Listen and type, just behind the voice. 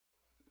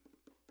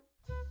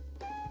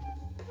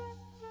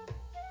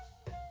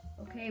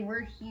Okay,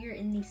 we're here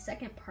in the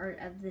second part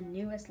of the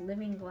newest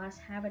living glass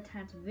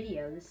habitats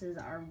video. This is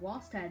our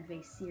Walstad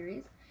Vase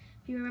series.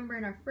 If you remember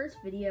in our first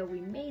video,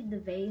 we made the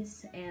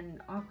vase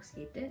and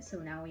aquascaped it, so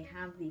now we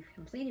have the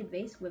completed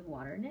vase with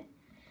water in it.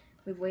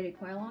 We've waited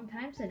quite a long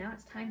time, so now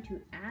it's time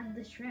to add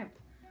the shrimp.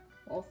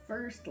 Well,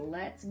 first,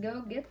 let's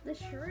go get the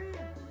shrimp.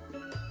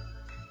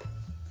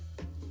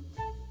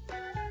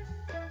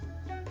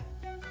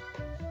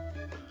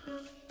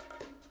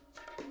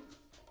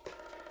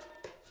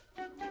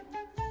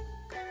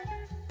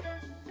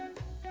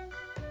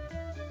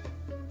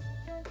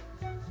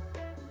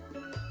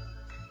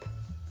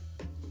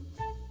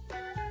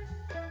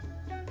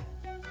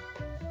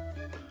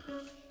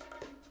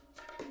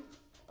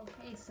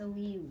 So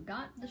we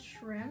got the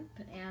shrimp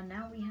and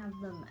now we have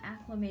them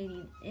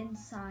acclimating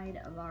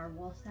inside of our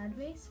Walstad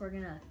vase. We're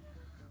gonna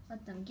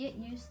let them get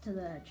used to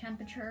the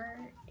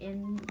temperature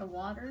in the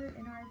water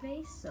in our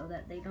vase so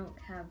that they don't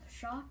have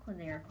shock when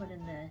they are put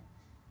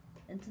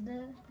into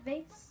the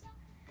vase.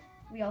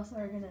 We also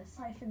are gonna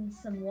siphon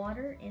some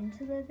water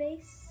into the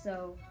vase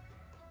so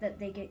that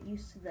they get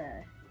used to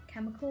the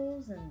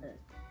chemicals and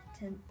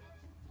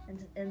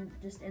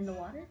just in the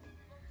water.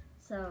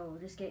 So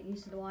just get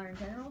used to the water in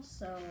general.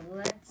 So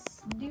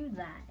let's do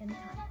that in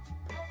time.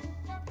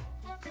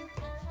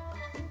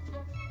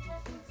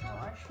 So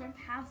our shrimp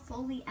have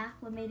fully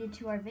acclimated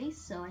to our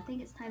vase, so I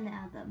think it's time to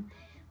add them.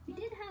 We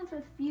did have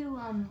a few,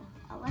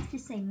 let's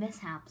just say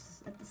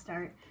mishaps at the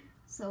start.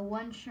 So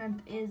one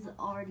shrimp is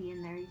already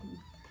in there. You can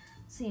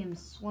see him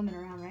swimming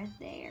around right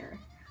there.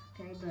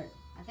 Okay, but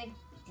I think,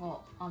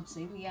 well,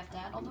 obviously we have to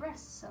add all the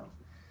rest, so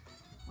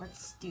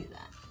let's do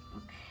that.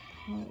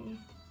 Okay.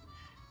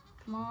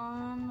 Come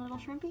on, little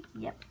shrimpy.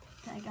 Yep,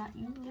 I got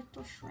you,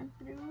 little shrimp.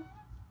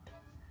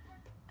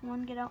 Come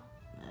on, get out.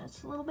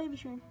 That's a little baby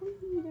shrimp.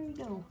 Whee, there you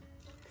go.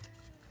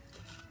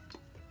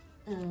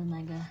 Oh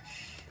my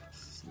gosh,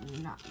 it's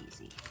not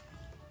easy.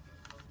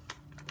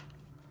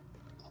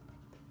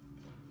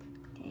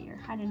 Okay, you're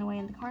hiding away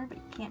in the corner, but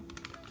you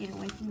can't get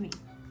away from me.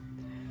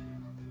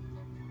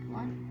 Come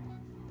on,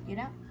 get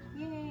out.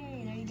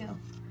 Yay, there you go.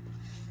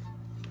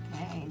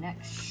 Okay,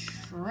 next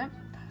shrimp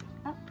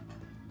up.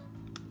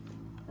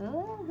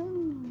 Oh,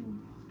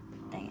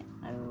 dang it,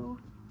 no.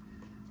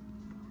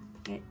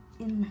 Get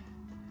in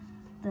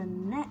the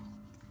net.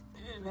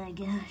 Oh my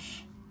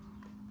gosh.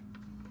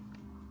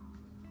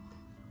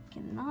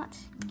 Cannot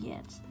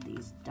get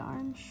these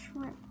darn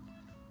shrimp.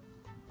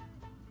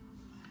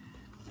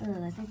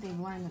 Oh, I think they've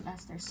learned that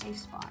that's their safe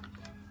spot.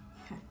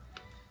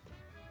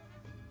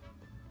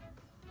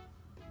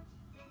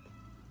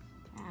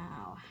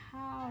 Now,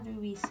 how do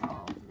we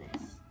solve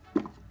this?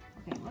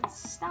 Okay,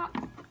 let's stop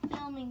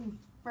filming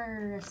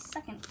for a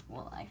second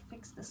while I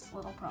fix this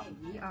little problem.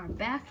 We are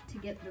back to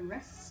get the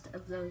rest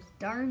of those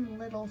darn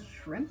little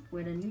shrimp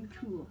with a new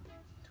tool,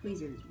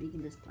 tweezers. We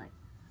can just like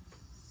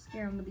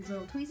scare them with these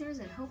little tweezers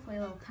and hopefully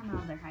they'll come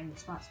out of their hiding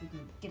spot so we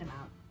can get them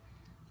out.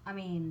 I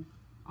mean,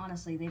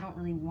 honestly, they don't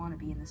really want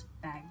to be in this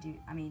bag, dude.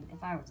 I mean,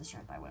 if I was a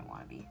shrimp, I wouldn't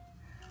want to be.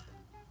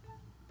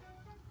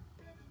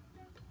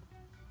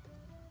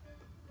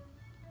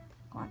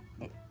 Come on,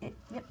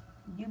 yep,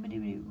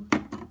 doo-ba-doo-doo.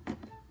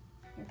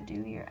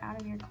 You're out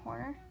of your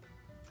corner.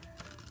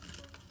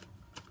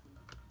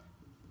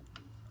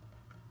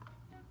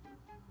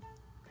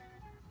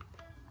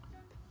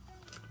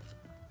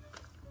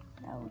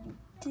 No, you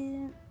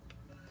didn't.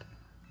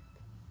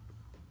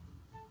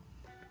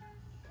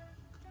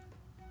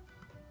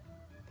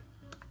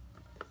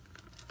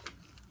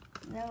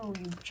 No,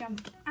 you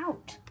jumped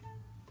out.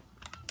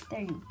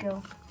 There you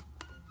go.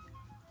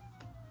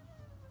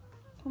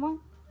 Come on.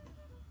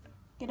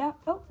 Get out.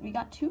 Oh, we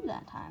got two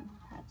that time.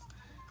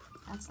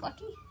 That's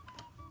lucky.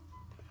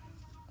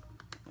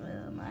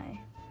 Oh my.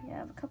 We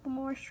have a couple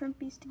more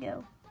shrimpies to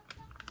go.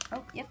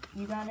 Oh, yep,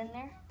 you got in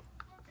there.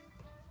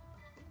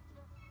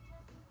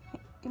 Hey,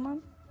 come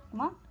on,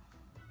 come on.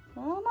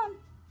 Come on.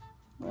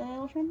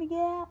 Little shrimpy, get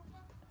out.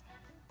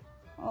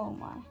 Oh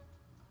my.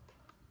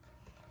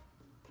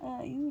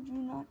 You do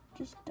not,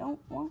 just don't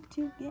want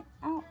to get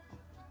out.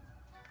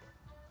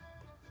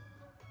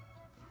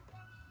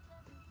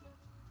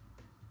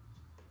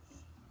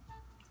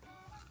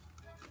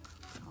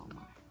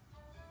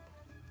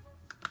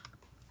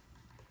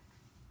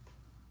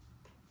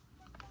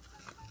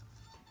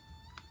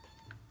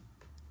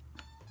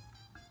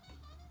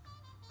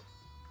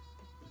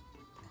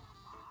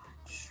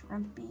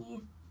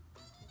 Shrimpy.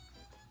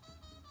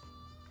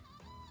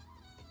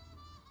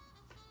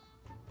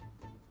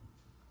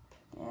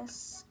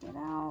 Yes, get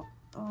out.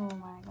 Oh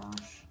my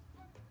gosh.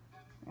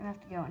 We're gonna have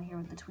to go in here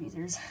with the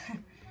tweezers.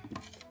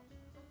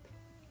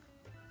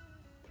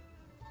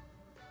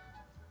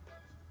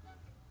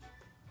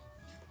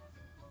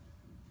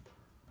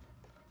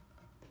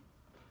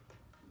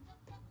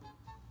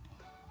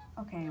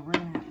 Okay, we're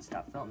gonna have to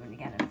stop filming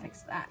again and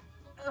fix that.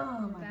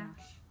 Oh my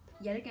gosh.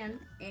 Yet again,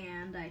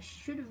 and I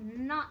should have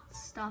not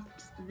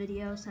stopped the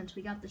video since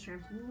we got the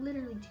shrimp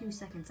literally 2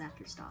 seconds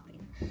after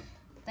stopping.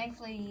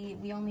 Thankfully,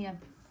 we only have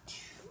 2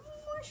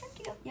 more shrimp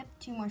to go. Yep,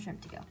 2 more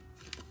shrimp to go.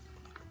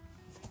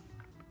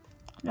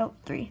 Nope,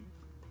 3.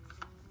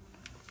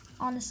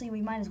 Honestly,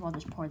 we might as well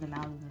just pour them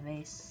out of the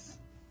vase.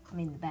 I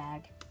mean, the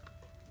bag.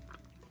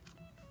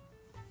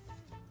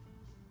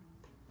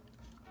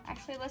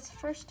 Actually, let's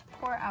first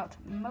pour out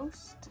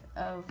most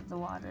of the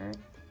water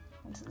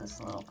into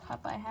this little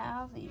cup I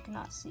have that you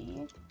cannot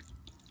see.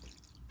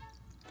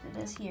 It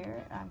is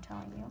here, I'm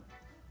telling you.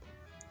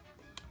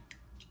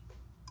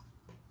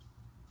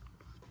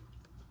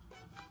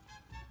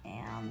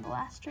 And the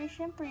last 3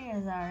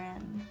 shrimperies are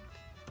in.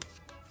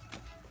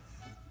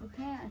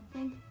 Okay, I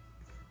think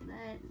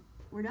that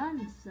we're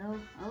done. So,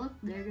 oh look,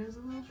 there goes a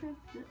little shrimp.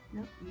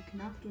 Nope, you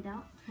cannot get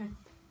out.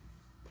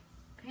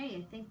 Okay,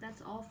 I think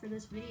that's all for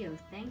this video.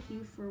 Thank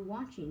you for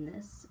watching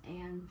this,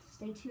 and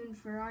stay tuned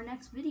for our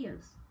next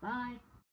videos. Bye!